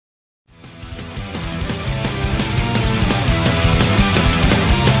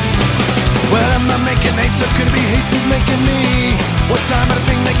beast is making me. What's time of the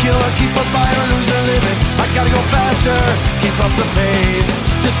thing they kill or keep a fire or lose or living? I gotta go faster, keep up the pace,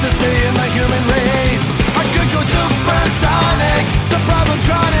 just to stay in the human race. I could go supersonic, the problem's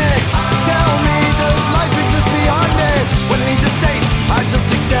chronic. Tell me, does life exist beyond it? When I need to sate, I just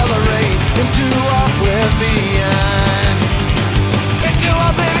accelerate into oblivion. Into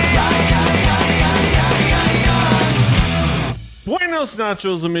oblivion. Buenos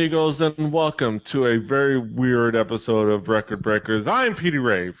nachos, amigos, and welcome to a very weird episode of Record Breakers. I'm Petey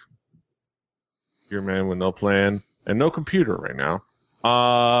Rave, your man with no plan and no computer right now.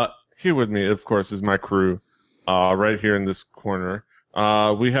 Here with me, of course, is my crew, right here in this corner.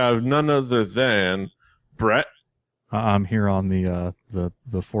 We have none other than Brett. I'm here on the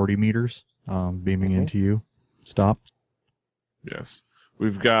 40 meters, beaming into you. Stop. Yes.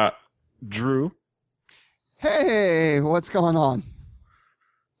 We've got Drew. Hey, what's going on?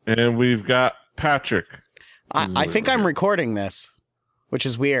 And we've got Patrick. I think I'm recording this, which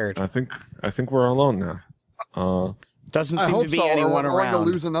is weird. I think we're alone now. Doesn't seem to be anyone around. around. We're going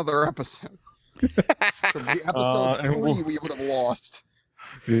to lose another episode. Could be episode 3, we would have lost.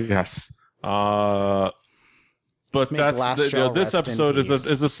 Yes. But this episode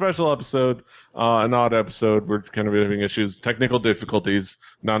is a special episode, an odd episode. We're kind of having issues, technical difficulties,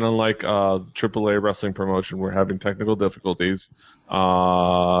 not unlike the AAA wrestling promotion. We're having technical difficulties.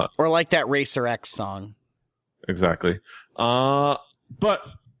 Or like that Racer X song. Exactly. But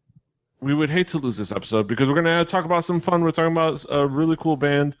we would hate to lose this episode because we're going to talk about some fun. We're talking about a really cool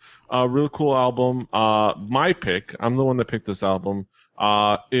band, a really cool album. My pick, I'm the one that picked this album,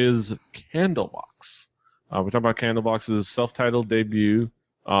 is Candlebox. We're talking about Candlebox's self-titled debut,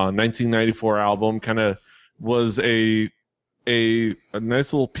 1994 album. Kind of was a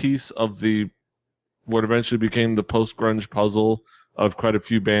nice little piece of what eventually became the post-grunge puzzle of quite a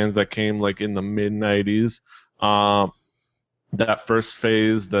few bands that came like in the mid-90s. That first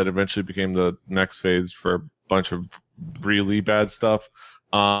phase that eventually became the next phase for a bunch of really bad stuff.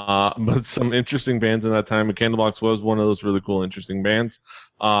 But some interesting bands in that time, and Candlebox was one of those really cool, interesting bands.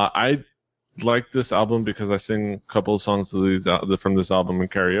 I like this album because I sing a couple of songs from this album in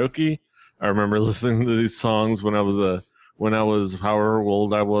karaoke. I remember listening to these songs when I was however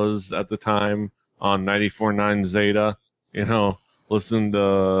old I was at the time on 94.9 Zeta. Listening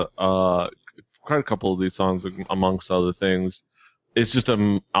to quite a couple of these songs amongst other things. It's just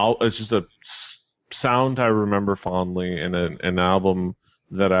a sound I remember fondly and an album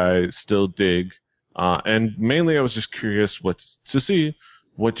that I still dig. And mainly I was just curious to see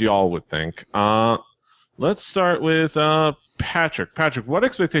what y'all would think. Let's start with Patrick. Patrick, what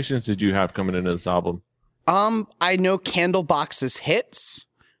expectations did you have coming into this album? I know Candlebox's hits.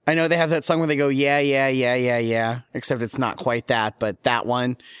 I know they have that song where they go, yeah, yeah, yeah, yeah, yeah. Except it's not quite that, but that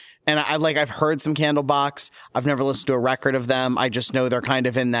one. And I've heard some Candlebox. I've never listened to a record of them. I just know they're kind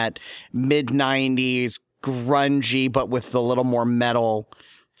of in that mid-90s grungy, but with a little more metal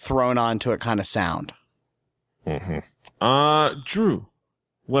thrown onto it kind of sound. Mm-hmm. Drew,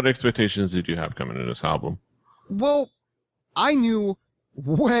 what expectations did you have coming into this album? Well, I knew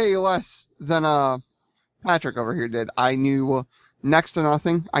way less than Patrick over here did. I knew next to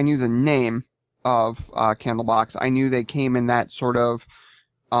nothing. I knew the name of Candlebox. I knew they came in that sort of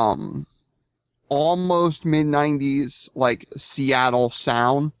almost mid-90s like Seattle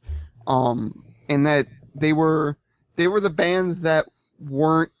sound, and that they were the bands that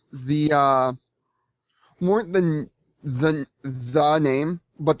weren't the name,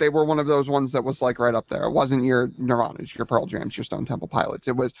 but they were one of those ones that was like right up there. It wasn't your Nirvana's, your Pearl Jams, your Stone Temple Pilots.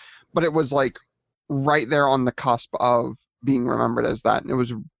 It was like right there on the cusp of being remembered as that. And it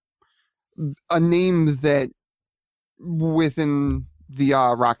was a name that within the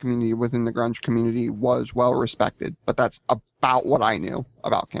rock community, within the grunge community, was well respected. But that's about what I knew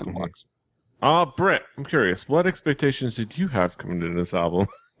about Candlebox. Brett, I'm curious, what expectations did you have coming into this album?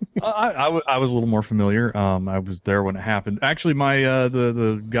 I was a little more familiar. I was there when it happened. Actually, my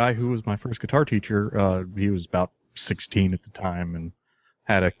the guy who was my first guitar teacher, he was about 16 at the time and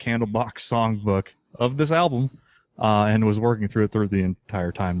had a Candlebox songbook of this album, and was working through it through the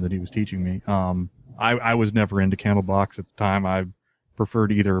entire time that he was teaching me. I was never into Candlebox at the time. I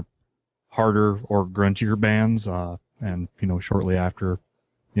preferred either harder or grungier bands, and shortly after,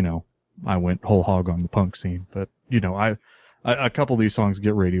 I went whole hog on the punk scene. But a couple of these songs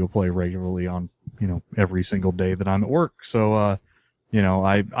get radio play regularly on every single day that I'm at work. So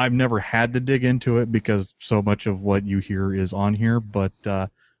I've never had to dig into it because so much of what you hear is on here. But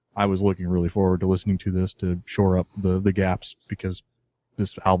I was looking really forward to listening to this to shore up the gaps because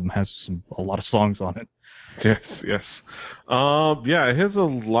this album has a lot of songs on it. Yes. Yeah, it has a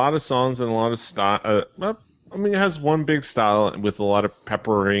lot of songs and a lot of I mean, it has one big style with a lot of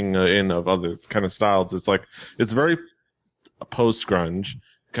peppering in of other kind of styles. It's very post grunge.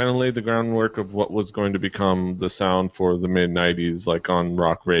 Kind of laid the groundwork of what was going to become the sound for the mid '90s, like on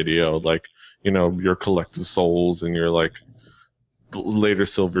rock radio, like your Collective Souls and your like later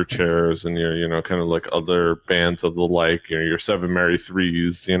Silverchairs and your kind of like other bands of the like, your Seven Mary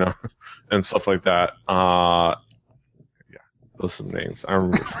Threes, and stuff like that. Those some names. I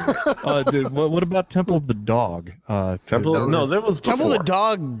remember some names. Dude, what about Temple of the Dog? Temple? No, that was before. Temple of the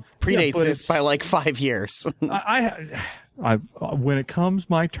Dog predates but this by like 5 years. I when it comes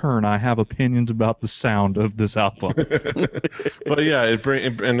my turn, I have opinions about the sound of this album. But yeah,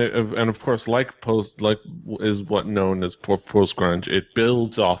 and of course, like is what known as post grunge. It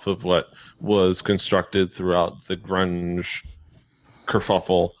builds off of what was constructed throughout the grunge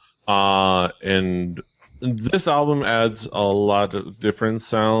kerfuffle, and this album adds a lot of different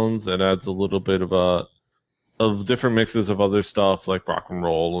sounds. It adds a little bit of different mixes of other stuff like rock and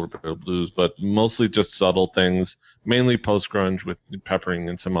roll, a little bit of blues, but mostly just subtle things, mainly post grunge with peppering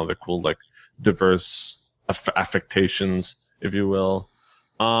and some other cool like diverse affectations, if you will.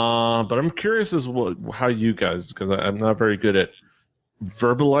 But I'm curious how you guys, because I'm not very good at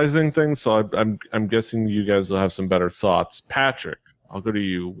verbalizing things, so I'm guessing you guys will have some better thoughts. Patrick, I'll go to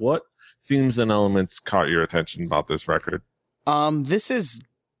you. What themes and elements caught your attention about this record? This is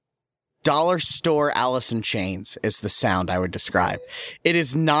dollar store Alice in Chains is the sound I would describe. It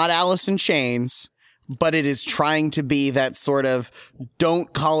is not Alice in Chains, but it is trying to be that sort of,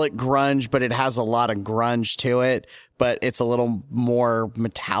 don't call it grunge, but it has a lot of grunge to it, but it's a little more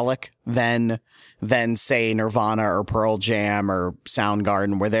metallic than say Nirvana or Pearl Jam or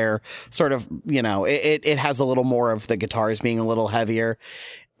Soundgarden, where they're sort of, it has a little more of the guitars being a little heavier.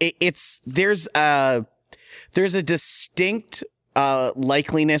 There's a distinct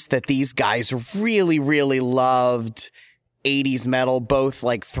likeliness that these guys really, really loved 80s metal, both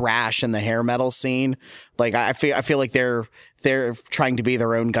like thrash and the hair metal scene. Like I feel like they're trying to be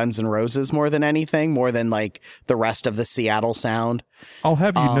their own Guns N' Roses more than anything, more than like the rest of the Seattle sound. I'll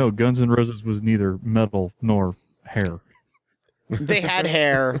have you know, Guns N' Roses was neither metal nor hair. They had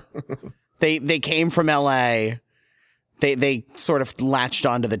hair. They came from LA. They sort of latched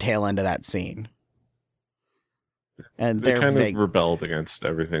onto the tail end of that scene. And they kind of rebelled against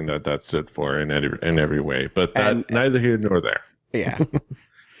everything that stood for in every way, but neither here nor there. Yeah.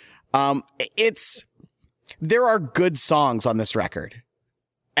 There are good songs on this record,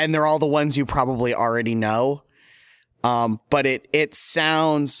 and they're all the ones you probably already know. But it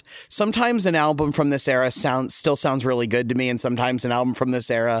sounds, sometimes an album from this era still sounds really good to me, and sometimes an album from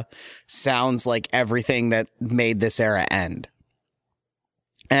this era sounds like everything that made this era end.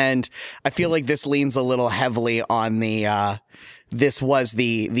 And I feel like this leans a little heavily on this was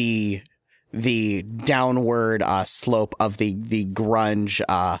the downward slope of the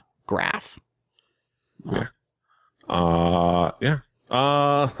grunge graph. Yeah.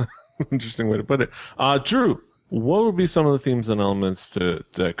 Interesting way to put it. Drew, what would be some of the themes and elements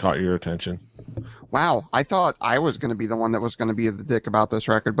that caught your attention? Wow, I thought I was going to be the one that was going to be the dick about this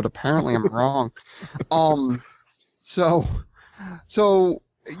record, but apparently I'm wrong. So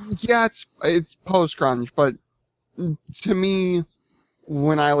yeah, it's post grunge, but to me,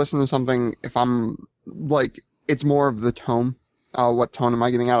 when I listen to something, if I'm like, it's more of the tone. What tone am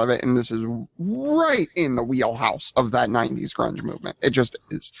I getting out of it? And this is right in the wheelhouse of that 90s grunge movement. It just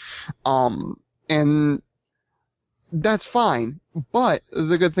is. And that's fine. But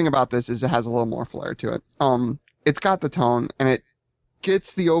the good thing about this is it has a little more flair to it. It's got the tone and it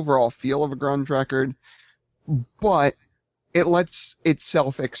gets the overall feel of a grunge record, but it lets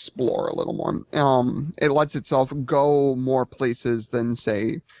itself explore a little more. It lets itself go more places than,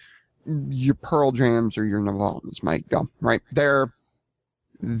 say, your Pearl Jams or your Nirvanas might go, right? There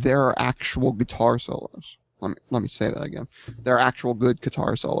are actual guitar solos. Let me say that again. There are actual good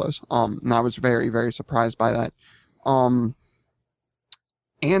guitar solos. And I was very, very surprised by that. And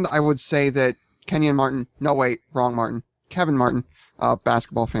I would say that Kenyon Martin, no wait, wrong Martin, Kevin Martin,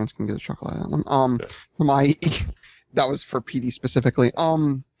 basketball fans can get a chuckle out of that one. That was for PD specifically.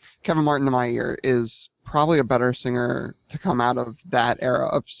 Kevin Martin, to my ear, is probably a better singer to come out of that era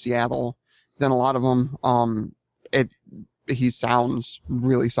of Seattle than a lot of them. He sounds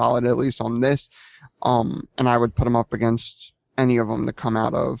really solid, at least on this. And I would put him up against any of them to come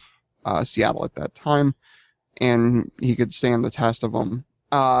out of Seattle at that time. And he could stand the test of them.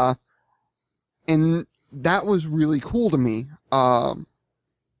 And that was really cool to me. But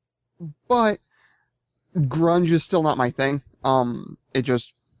grunge is still not my thing. It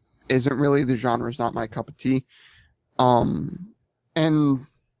just isn't really. The genre is not my cup of tea. And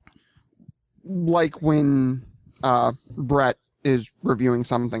like when Brett is reviewing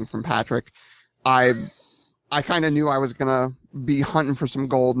something from Patrick, I kind of knew I was gonna be hunting for some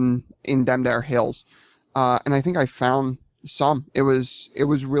gold in them there hills, and I think I found some. It was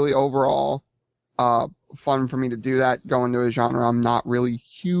really overall fun for me to do that, go into a genre I'm not really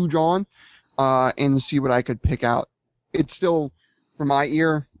huge on, and see what I could pick out. It still, for my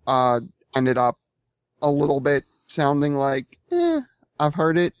ear, ended up a little bit sounding like, I've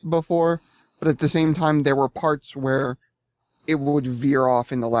heard it before, but at the same time, there were parts where it would veer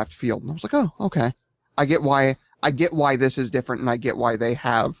off in the left field, and I was like, oh, okay. I get why this is different, and I get why they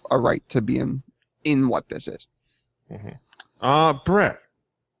have a right to be in what this is. Mm-hmm. Brett,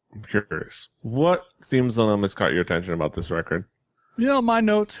 I'm curious. What themes and elements caught your attention about this record? You know, my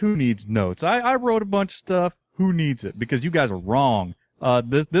notes, who needs notes? I wrote a bunch of stuff, who needs it? Because you guys are wrong.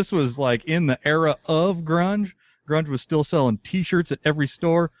 This was like in the era of grunge. Grunge was still selling t-shirts at every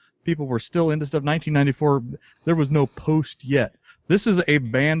store. People were still into stuff. 1994, there was no post yet. This is a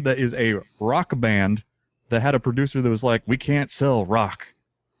band that is a rock band that had a producer that was like, we can't sell rock.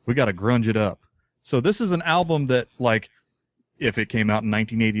 We got to grunge it up. So this is an album that, like, if it came out in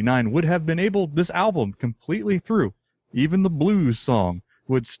 1989, would have been able, this album completely through, even the blues song,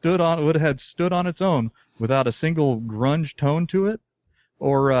 would have stood on its own without a single grunge tone to it,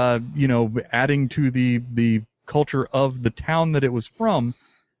 or, adding to the culture of the town that it was from.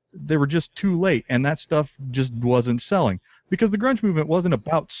 They were just too late, and that stuff just wasn't selling. Because the grunge movement wasn't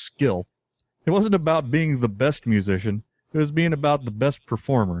about skill. It wasn't about being the best musician. It was being about the best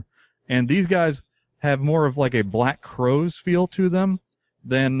performer. And these guys have more of like a Black Crowes feel to them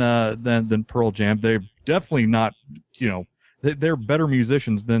than Pearl Jam. They're definitely not, they're better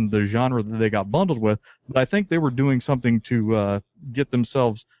musicians than the genre that they got bundled with. But I think they were doing something to get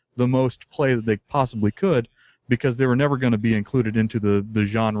themselves the most play that they possibly could, because they were never going to be included into the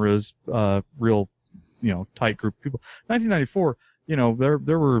genre's real, tight group of people. 1994,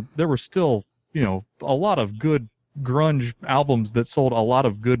 there were still, a lot of good grunge albums that sold a lot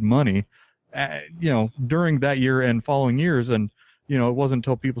of good money, during that year and following years. And, it wasn't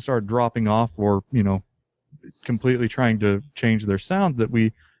until people started dropping off or, completely trying to change their sound that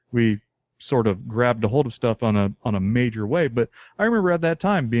we sort of grabbed a hold of stuff on a major way. But I remember at that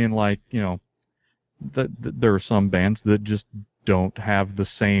time being like, that there are some bands that just don't have the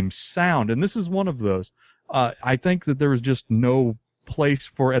same sound, and this is one of those. I think that there was just no place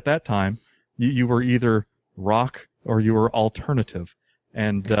for, at that time, you were either rock or you were alternative,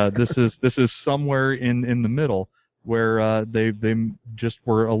 and this is somewhere in the middle where they just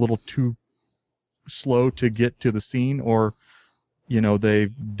were a little too slow to get to the scene, or they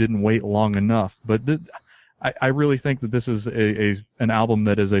didn't wait long enough. But I really think that this is an album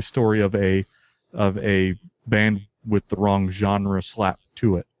that is a story of a band with the wrong genre slap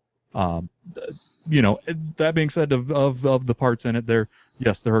to it. That being said, of the parts in it, there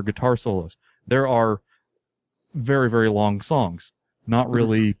are guitar solos. There are very, very long songs. Not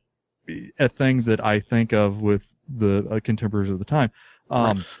really a thing that I think of with the contemporaries of the time.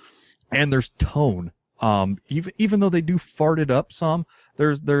 Right. And there's tone. Even though they do fart it up some,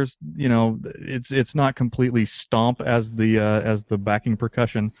 there's it's not completely stomp as the backing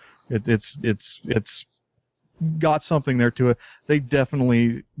percussion. It's got something there to it. They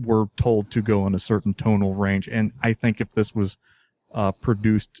definitely were told to go in a certain tonal range, and I think if this was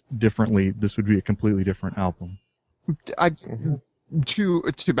produced differently, this would be a completely different album. To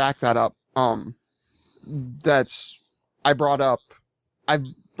back that up, I brought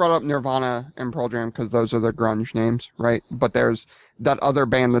up Nirvana and Pearl Jam because those are the grunge names, right? But there's that other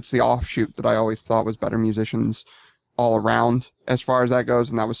band that's the offshoot that I always thought was better musicians all around as far as that goes,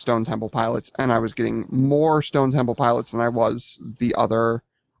 and that was Stone Temple Pilots. And I was getting more Stone Temple Pilots than I was the other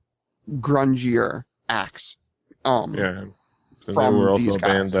grungier acts. Yeah. And they were also a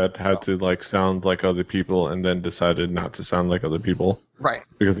band that had to sound like other people, and then decided not to sound like other people, right?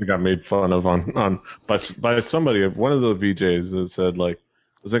 Because they got made fun of by somebody. One of the VJs that said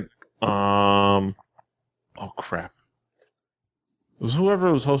oh crap, it was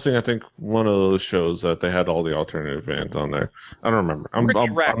whoever was hosting. I think one of those shows that they had all the alternative bands on there. I don't remember.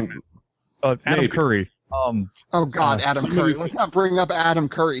 Adam Curry. Oh God, Adam Curry. Let's not bring up Adam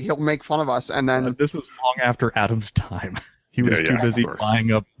Curry. He'll make fun of us. And then this was long after Adam's time. He was too busy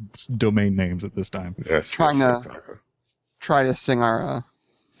buying up domain names at this time. Yes, try to sing our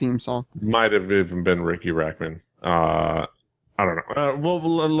theme song. Might have even been Ricky Rackman. I don't know. Well,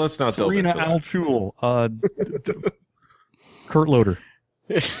 let's not delve into that. Serena Alchul. Kurt Loder.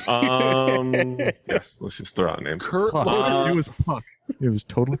 Yes, let's just throw out names. Kurt Loder. It was Puck. It was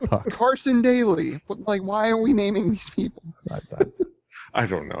totally Puck. Carson Daly. Why are we naming these people? I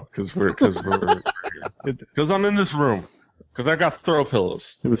don't know because I'm in this room because I got throw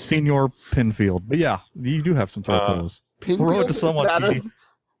pillows. It was Senior Pinfield. But yeah, you do have some throw pillows. Throw it to someone.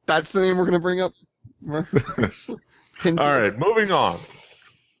 That's the name we're going to bring up? All right, moving on.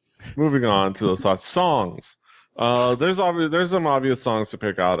 Moving on to those thoughts. Songs. There's some obvious songs to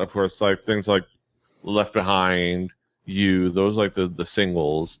pick out, of course, like things like Left Behind, You, those like the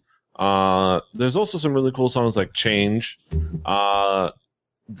singles. There's also some really cool songs like Change, that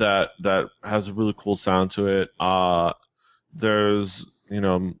has a really cool sound to it. There's,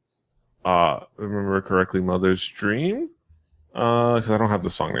 remember correctly, Mother's Dream, because I don't have the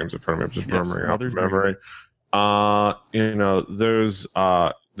song names in front of me. I'm just remembering out of memory.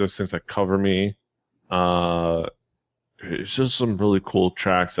 There's things like Cover Me. It's just some really cool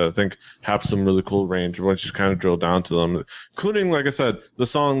tracks that I think have some really cool range once you kind of drill down to them, including, like I said, the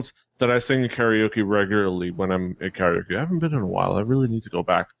songs that I sing in karaoke regularly when I'm at karaoke. I haven't been in a while. I really need to go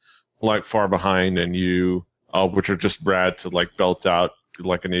back, like Far Behind and You, which are just rad to like belt out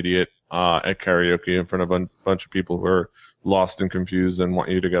like an idiot at karaoke in front of a bunch of people who are lost and confused and want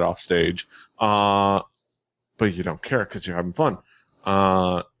you to get off stage. But you don't care because you're having fun.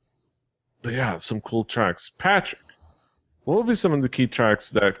 But yeah, some cool tracks. Patrick, what would be some of the key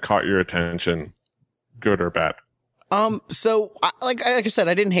tracks that caught your attention, good or bad? So like I said,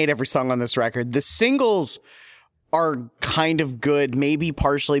 I didn't hate every song on this record. The singles are kind of good, maybe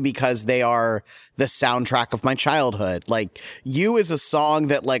partially because they are the soundtrack of my childhood. Like, You is a song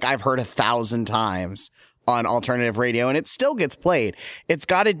that like I've heard 1,000 times on alternative radio, and it still gets played. It's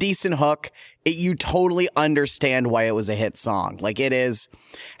got a decent hook. You totally understand why it was a hit song. Like, it is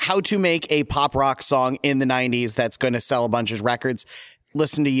how to make a pop rock song in the 90s that's going to sell a bunch of records.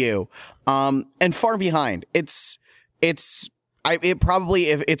 Listen to You. And Far Behind. It's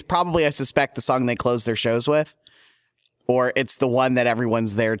probably, I suspect, the song they close their shows with, or it's the one that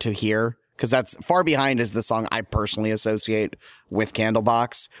everyone's there to hear, because that's Far Behind is the song I personally associate with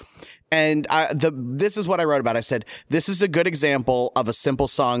Candlebox. And this is what I wrote about. I said, this is a good example of a simple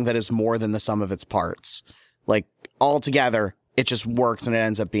song that is more than the sum of its parts. Like, all together, it just works and it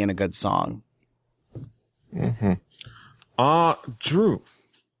ends up being a good song. Mm-hmm. Drew,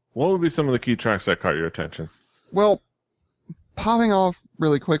 what would be some of the key tracks that caught your attention? Well, popping off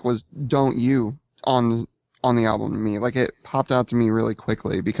really quick was Don't You on the album to me. Like, it popped out to me really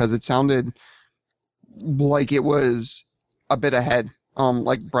quickly because it sounded like it was a bit ahead.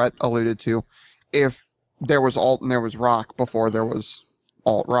 Like Brett alluded to, if there was alt and there was rock before there was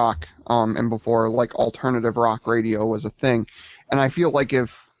alt rock, and before like alternative rock radio was a thing. And I feel like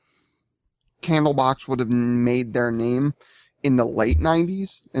if Candlebox would have made their name in the late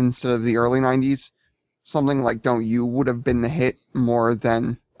 90s instead of the early 90s, something like Don't You would have been the hit more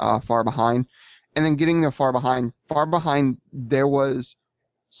than Far Behind. And then getting to Far Behind, there was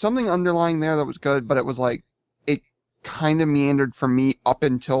something underlying there that was good, but it was like, it kind of meandered for me up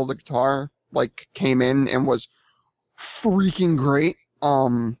until the guitar like came in and was freaking great.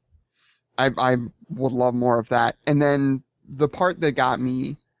 I would love more of that. And then the part that got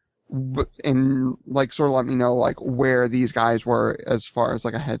me and like sort of let me know like where these guys were as far as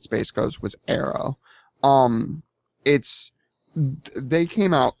like a headspace goes was Arrow. Candlebox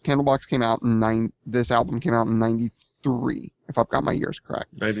came out this album came out in 93, if I've got my years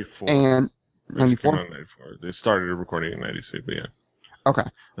correct. 94. And 94? They started recording in 96, but yeah. Okay.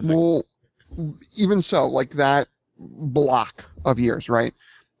 Well, even so, like that block of years, right?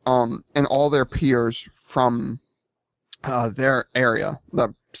 And all their peers from their area,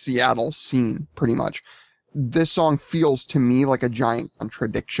 the Seattle scene, pretty much. This song feels to me like a giant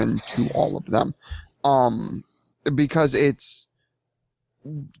contradiction to all of them. Because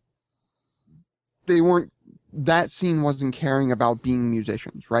that scene wasn't caring about being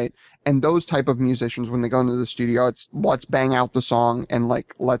musicians, right? And those type of musicians, when they go into the studio, it's let's bang out the song and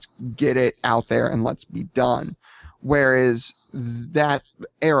like, let's get it out there and let's be done. Whereas that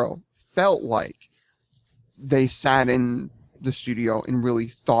Arrow felt like they sat in the studio and really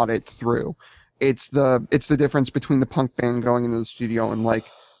thought it through. It's the difference between the punk band going into the studio and like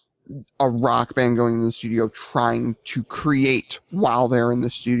a rock band going into the studio trying to create while they're in the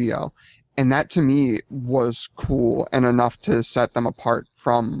studio. And that to me was cool and enough to set them apart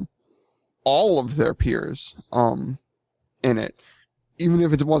from all of their peers in it. Even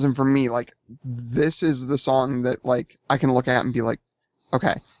if it wasn't for me, like, this is the song that like I can look at and be like,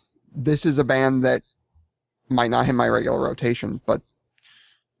 okay, this is a band that might not hit my regular rotation, but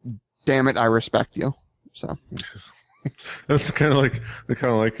damn it, I respect you. So that's kind of like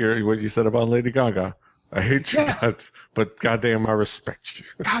what you said about Lady Gaga. I hate your guts, but goddamn, I respect you.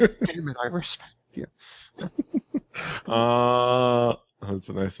 God damn it, I respect you. That's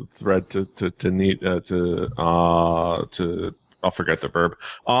a nice thread to I'll forget the verb.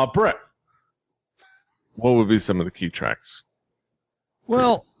 Brett, what would be some of the key tracks?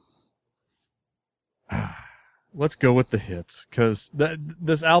 Well, let's go with the hits, because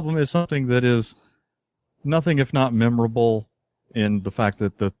this album is something that is nothing if not memorable in the fact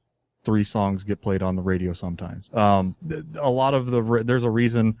that the 3 songs get played on the radio sometimes. A lot of there's a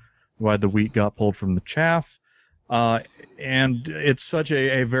reason why the wheat got pulled from the chaff, and it's such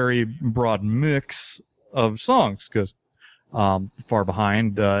a very broad mix of songs, because Far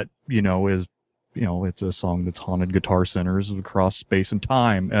Behind, is, it's a song that's haunted guitar centers across space and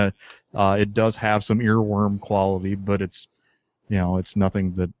time. It does have some earworm quality, but it's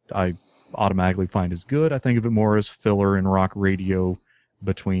nothing that I automatically find as good. I think of it more as filler in rock radio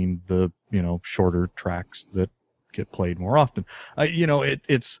between the, shorter tracks that get played more often.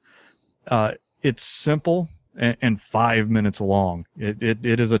 It's simple and 5 minutes long. It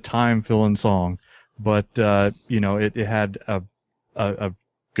is a time-filling song, but it had a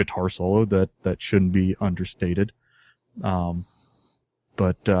guitar solo that shouldn't be understated.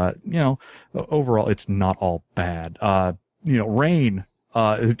 But overall, it's not all bad. Rain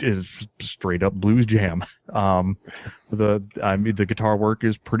it is straight up blues jam. The guitar work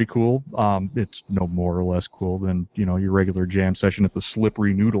is pretty cool. It's no more or less cool than your regular jam session at the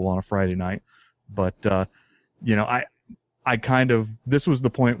Slippery Noodle on a Friday night. But I kind of, this was the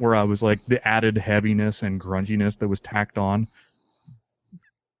point where I was like, the added heaviness and grunginess that was tacked on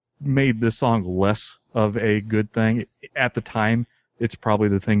made this song less of a good thing. At the time, it's probably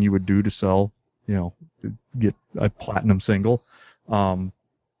the thing you would do to sell, get a platinum single,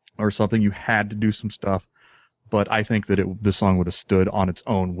 or something. You had to do some stuff, but I think that this song would have stood on its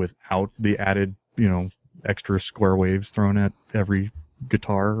own without the added, extra square waves thrown at every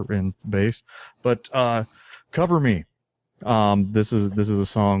guitar and bass. But Cover Me, this is a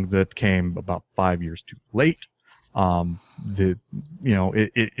song that came about 5 years too late. It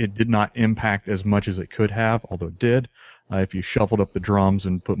did not impact as much as it could have, although it did. If you shuffled up the drums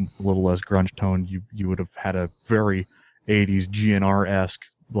and put a little less grunge tone, you would have had a very 80s GNR-esque,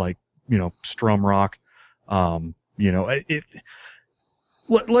 strum rock.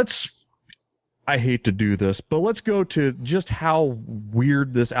 I hate to do this, but let's go to just how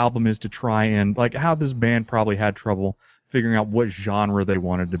weird this album is to try and, how this band probably had trouble figuring out what genre they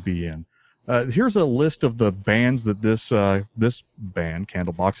wanted to be in. Here's a list of the bands that this band,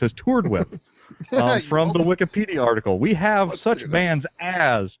 Candlebox, has toured with. From the Wikipedia article, we have such bands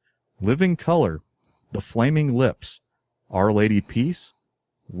as Living Colour, The Flaming Lips, Our Lady Peace,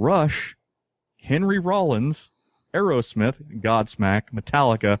 Rush, Henry Rollins, Aerosmith, Godsmack,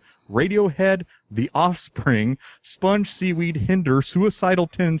 Metallica, Radiohead, The Offspring, Sponge, Seaweed, Hinder, Suicidal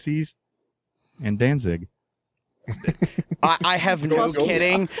Tendencies, and Danzig. I have no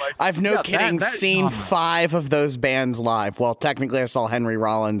kidding. I've no kidding seen 5 of those bands live. Well, technically I saw Henry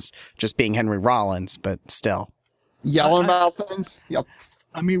Rollins just being Henry Rollins, but still. Yelling about things? Yep.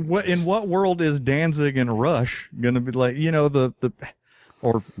 I mean, in what world is Danzig and Rush going to be like,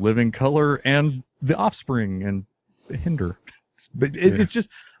 or Living Colour and The Offspring and Hinder? But it's just,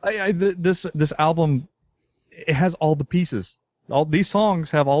 this album, it has all the pieces. All these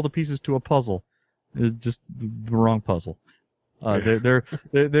songs have all the pieces to a puzzle. It's just the wrong puzzle. It's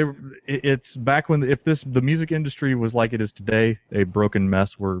back when the music industry was like it is today, a broken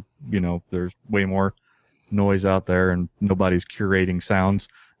mess where there's way more noise out there and nobody's curating sounds.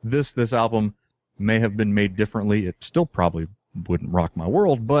 This album may have been made differently. It still probably wouldn't rock my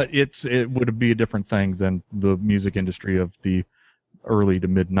world, but it would be a different thing than the music industry of the early to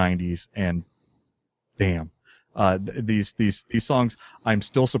mid 90s. And damn. These songs, I'm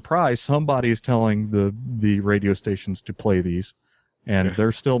still surprised somebody's telling the radio stations to play these, and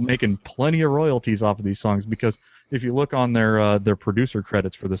they're still making plenty of royalties off of these songs, because if you look on their producer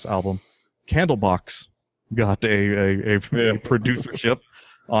credits for this album, Candlebox got a producership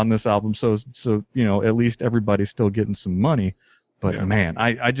on this album, so at least everybody's still getting some money. But man,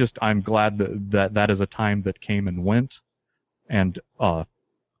 I'm glad that is a time that came and went, and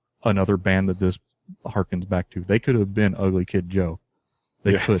another band that this harkens back to. They could have been Ugly Kid Joe.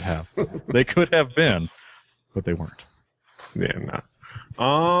 They could have. They could have been, but they weren't. Yeah,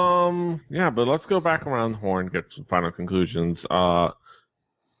 but let's go back around the horn, get some final conclusions.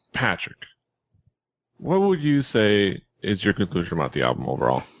 Patrick, what would you say is your conclusion about the album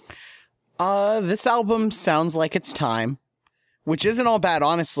overall? This album sounds like it's time, which isn't all bad,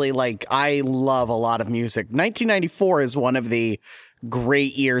 honestly. I love a lot of music. 1994 is one of the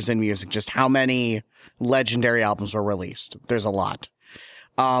great years in music. Just how many legendary albums were released? There's a lot.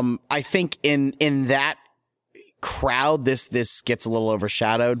 I think in that crowd, this gets a little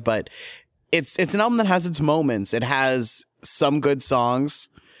overshadowed, but it's an album that has its moments. It has some good songs.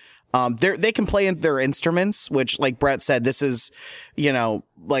 They can play their instruments, which, like Brett said, this is,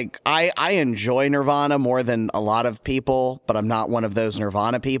 like I enjoy Nirvana more than a lot of people, but I'm not one of those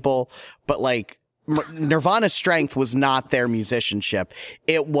Nirvana people. But like Nirvana's strength was not their musicianship.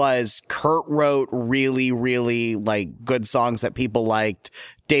 It was Kurt wrote really, really like good songs that people liked.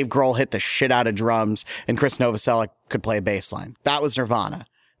 Dave Grohl hit the shit out of drums, and Chris Novoselic could play a bass line. That was Nirvana.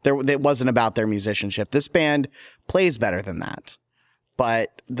 It wasn't about their musicianship. This band plays better than that.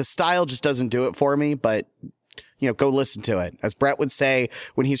 But the style just doesn't do it for me. But, go listen to it. As Brett would say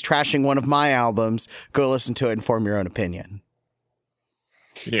when he's trashing one of my albums, go listen to it and form your own opinion.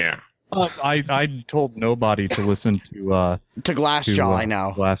 Yeah. I told nobody to listen to Glassjaw. I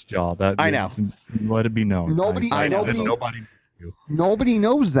know. Glassjaw. I know. Let it be known. Nobody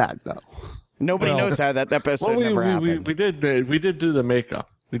knows that though. Nobody knows how that episode never happened. We did do the makeup.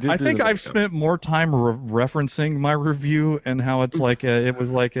 I think I've spent more time referencing my review and how it's like it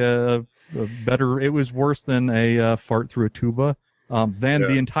was worse than a fart through a tuba than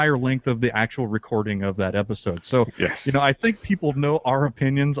the entire length of the actual recording of that episode. So, yes. I think people know our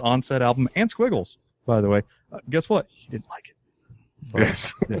opinions on said album and Squiggles, by the way. Guess what? He didn't like it. But,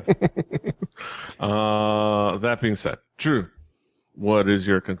 yes. Yeah. That being said, Drew, what is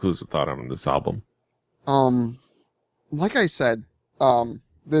your conclusive thought on this album? Like I said,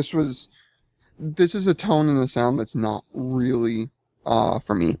 this is a tone and a sound that's not really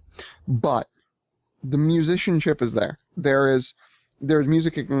for me, but the musicianship is there. There's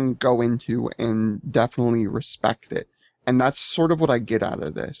music you can go into and definitely respect it, and that's sort of what I get out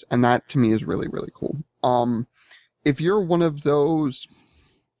of this, and that to me is really, really cool. If you're one of those,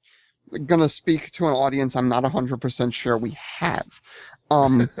 gonna speak to an audience I'm not 100% sure we have,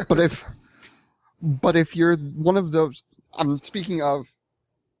 but if you're one of those, I'm speaking of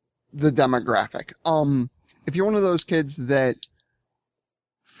the demographic. If you're one of those kids that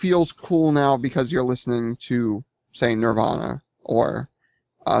feels cool now because you're listening to, say, Nirvana or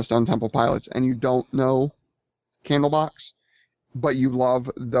Stone Temple Pilots, and you don't know Candlebox, but you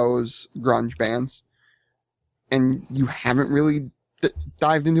love those grunge bands, and you haven't really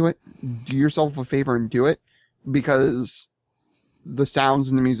dived into it, do yourself a favor and do it, because the sounds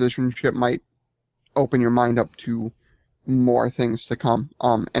and the musicianship might open your mind up to more things to come.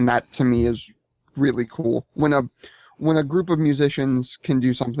 And that to me is really cool. When a group of musicians can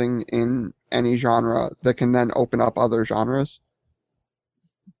do something in any genre that can then open up other genres,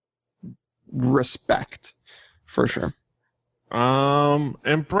 respect for sure.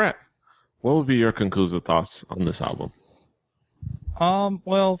 And Brett, what would be your conclusive thoughts on this album?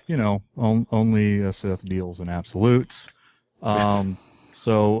 Well, only Seth deals in absolutes. Yes.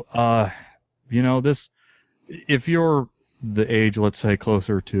 So, this, if you're the age, let's say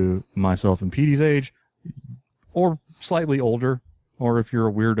closer to myself and Petey's age, or slightly older, or if you're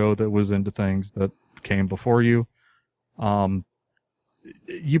a weirdo that was into things that came before you,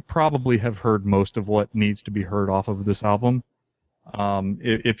 you probably have heard most of what needs to be heard off of this album.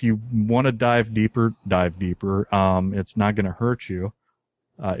 If you want to dive deeper. It's not going to hurt you.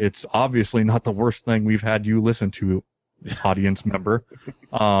 It's obviously not the worst thing we've had you listen to, audience member.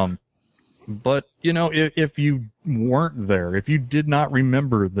 But, if you weren't there, if you did not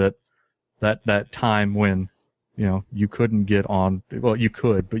remember that time when, you couldn't get on, well, you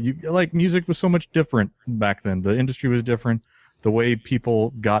could, but music was so much different back then. The industry was different. The way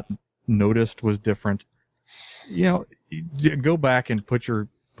people got noticed was different. Go back and put your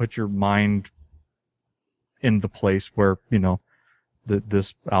mind in the place where,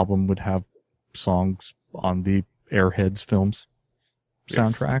 this album would have songs on the Airheads films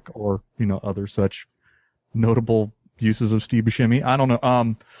soundtrack, or other such notable uses of Steve Buscemi. I don't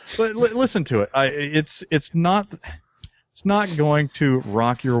know. But listen to it. It's not going to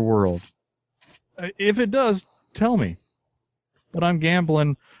rock your world. If it does, tell me. But I'm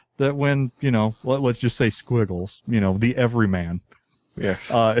gambling that when let's just say Squiggles, the everyman. Yes.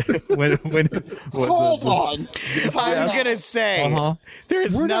 Hold on. I was gonna say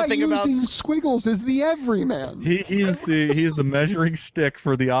there's We're nothing not about using Squiggles as the everyman. He's the measuring stick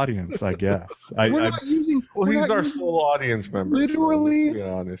for the audience, I guess. He's our sole audience member. Literally. So let's be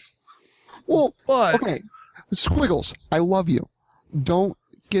honest. Well, But okay, Squiggles, I love you. Don't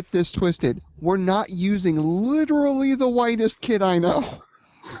get this twisted. We're not using literally the whitest kid I know.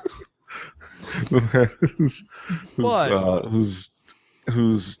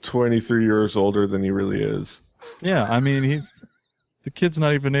 who's 23 years older than he really is. Yeah, I mean, the kid's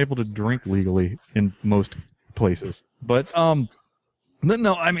not even able to drink legally in most places. But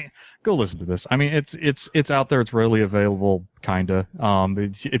No, I mean, go listen to this. I mean, it's out there. It's readily available, kinda.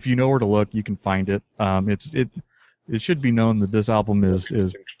 If you know where to look, you can find it. It should be known that this album is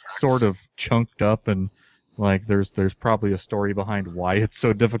sort of chunked up, and like there's probably a story behind why it's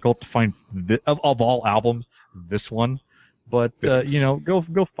so difficult to find of all albums, this one. But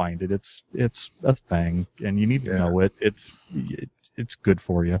go find it. It's a thing, and you need to know it. It's good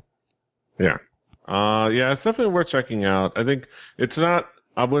for you. Yeah. It's definitely worth checking out. I think it's not.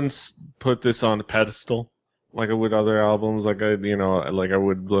 I wouldn't put this on a pedestal like I would other albums, like I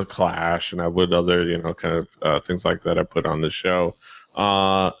would The Clash, and I would other kind of things like that I put on the show.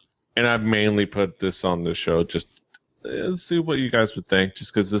 And I've mainly put this on the show just to see what you guys would think,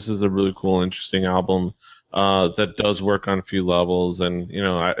 just because this is a really cool, interesting album that does work on a few levels, and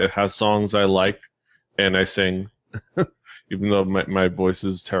it has songs I like and I sing, even though my voice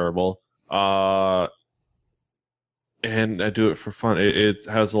is terrible. And I do it for fun. It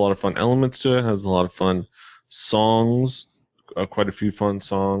has a lot of fun elements to it. Has a lot of fun songs, quite a few fun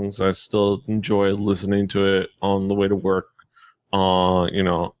songs. I still enjoy listening to it on the way to work,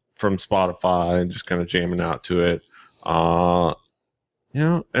 from Spotify, and just kind of jamming out to it. And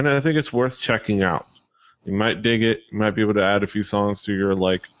I think it's worth checking out. You might dig it. You might be able to add a few songs to your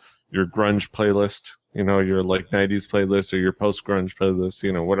grunge playlist, your 90s playlist or your post-grunge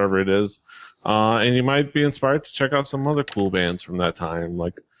playlist, whatever it is. And you might be inspired to check out some other cool bands from that time,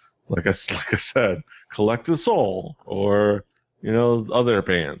 like I said, Collective Soul, or other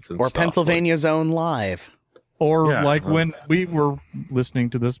bands, and or stuff. Pennsylvania's Own Live, or when we were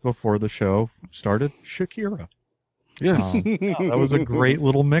listening to this before the show started, Shakira. Yes, that was a great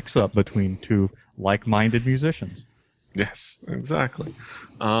little mix-up between two like-minded musicians. Yes, exactly.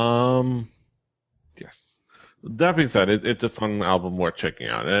 Yes. That being said, it's a fun album worth checking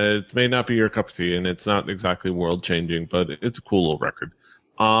out. It may not be your cup of tea, and it's not exactly world-changing, but it's a cool little record.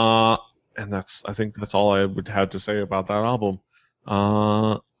 And I think that's all I would have to say about that album.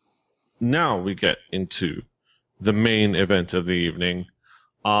 Now we get into the main event of the evening.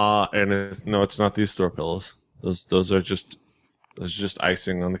 And it's not these throw pillows. Those are just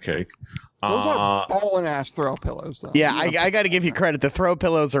icing on the cake. Those are ballin' ass throw pillows, though. Yeah, I got to give you credit. The throw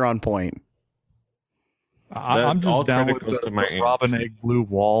pillows are on point. I'm just down with the robin egg blue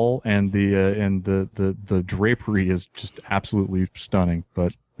wall, and the drapery is just absolutely stunning.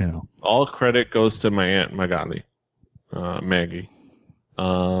 But all credit goes to my aunt Maggie.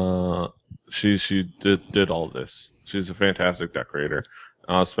 She did all this. She's a fantastic decorator.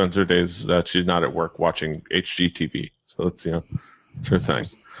 Spends her days that she's not at work watching HGTV. So it's it's her thing.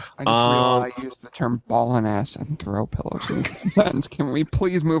 I just realized I used the term ballin' ass and throw pillows in the sentence. Can we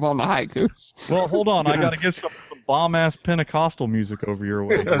please move on to haikus? Well, hold on. Yes. I got to get some bomb ass Pentecostal music over your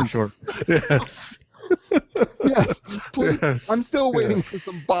way. Yes. I'm sure. Yes. Yes, please. Yes. I'm still waiting for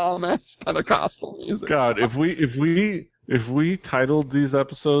some bomb ass Pentecostal music. God, if we titled these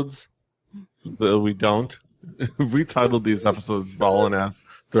episodes, we don't. If we titled these episodes "Ballin' Ass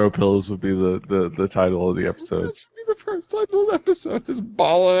Throw Pillows," would be the title of the episode. That should be the first title of the episode. Is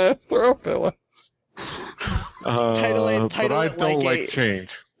 "Ballin' Ass Throw Pillows." Title it but I don't like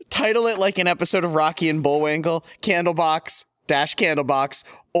change. Title it like an episode of Rocky and Bullwinkle: Candlebox - Candlebox,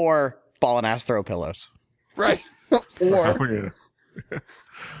 or Ballin' Ass Throw Pillows. Right. Or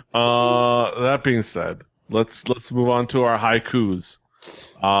that being said, let's move on to our haikus.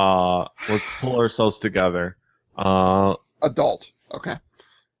 Let's pull ourselves together. Adult. Okay.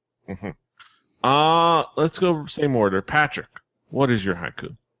 Mm-hmm. Let's go same order. Patrick, what is your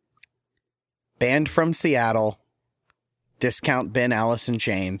haiku? Band from Seattle. Discount bin Alice in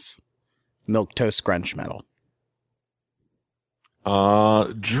Chains. Milquetoast Grunge Metal.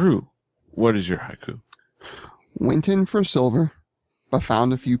 Drew, what is your haiku? Went in for silver, but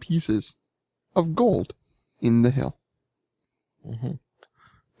found a few pieces of gold in the hill. Mm-hmm.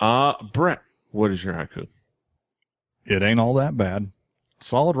 Brett, what is your haiku? It ain't all that bad.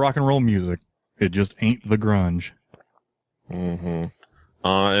 Solid rock and roll music. It just ain't the grunge. Mm-hmm.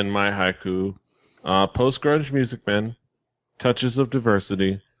 And my haiku, post-grunge music, man. Touches of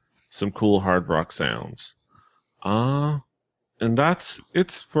diversity. Some cool hard rock sounds. And that's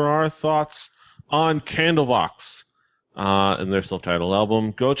it for our thoughts on Candlebox and their self-titled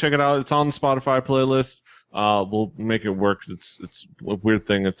album. Go check it out. It's on the Spotify playlist. We'll make it work. It's a weird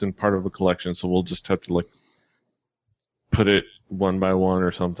thing. It's in part of a collection, so we'll just have to put it one by one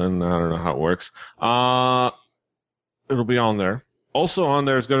or something. I don't know how it works. It'll be on there. Also on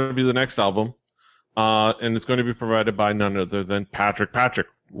there is going to be the next album, and it's going to be provided by none other than Patrick. Patrick,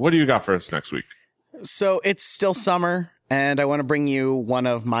 what do you got for us next week? So it's still summer. And I want to bring you one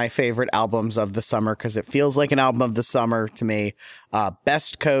of my favorite albums of the summer because it feels like an album of the summer to me.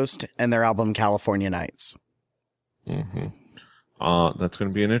 Best Coast and their album California Nights. Mm-hmm. That's going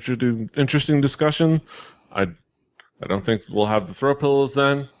to be an interesting discussion. I don't think we'll have the throw pillows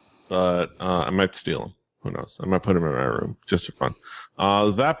then, but I might steal them. Who knows? I might put them in my room just for fun.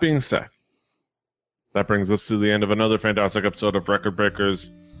 That being said, that brings us to the end of another fantastic episode of Record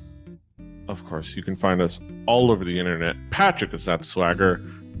Breakers. Of course, you can find us all over the internet. Patrick is at Swagger.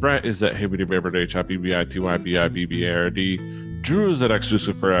 Brett is at HeyBittyBaybird, HIBBITYBIBBARD. Drew is at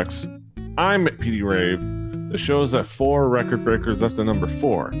Exclusive for X. I'm at PD Rave. The show is at 4 Record Breakers. That's the number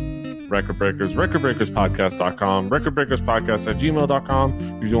 4. Record Breakers, recordbreakerspodcast.com,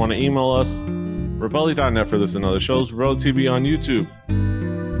 recordbreakerspodcast@gmail.com. If you want to email us, rebelli.net for this and other shows. Rebelli TV on YouTube.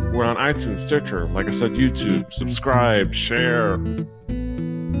 We're on iTunes, Stitcher, like I said, YouTube. Subscribe, share.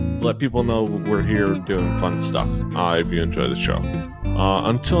 Let people know we're here doing fun stuff if you enjoy the show.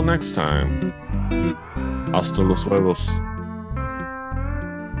 Until next time, hasta los huevos.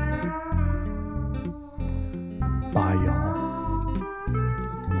 Bye, y'all.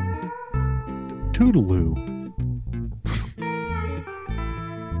 Toodaloo.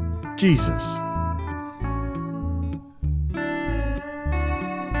 Jesus.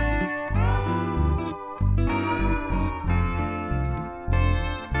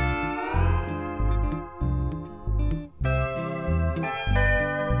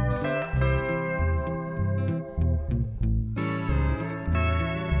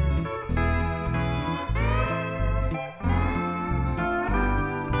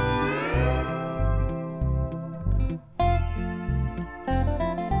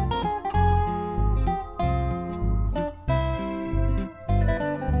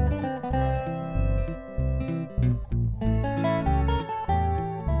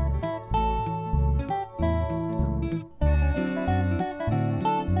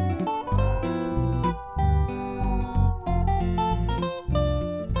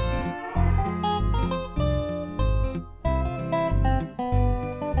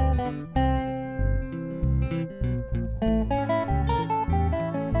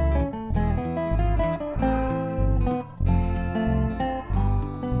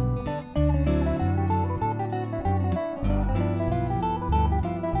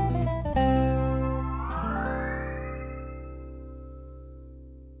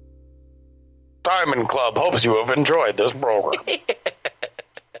 Diamond Club hopes you have enjoyed this program.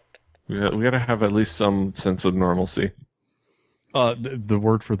 We got to have at least some sense of normalcy. The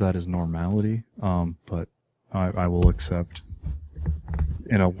word for that is normality, but I will accept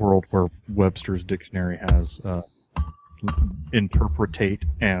in a world where Webster's dictionary has interpretate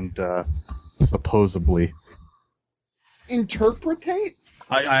and supposedly. Interpretate?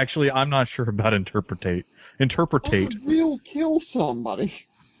 I'm not sure about interpretate. Interpretate. Real kill somebody.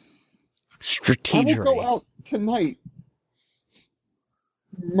 Strategery. I will go out tonight.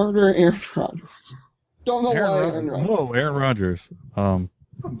 Murder Aaron Rodgers. Don't know why Aaron Rodgers. No, Aaron Rodgers.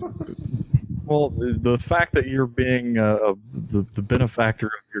 Well, the fact that you're being the benefactor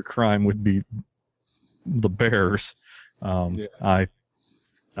of your crime would be the Bears. I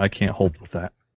can't hold with that.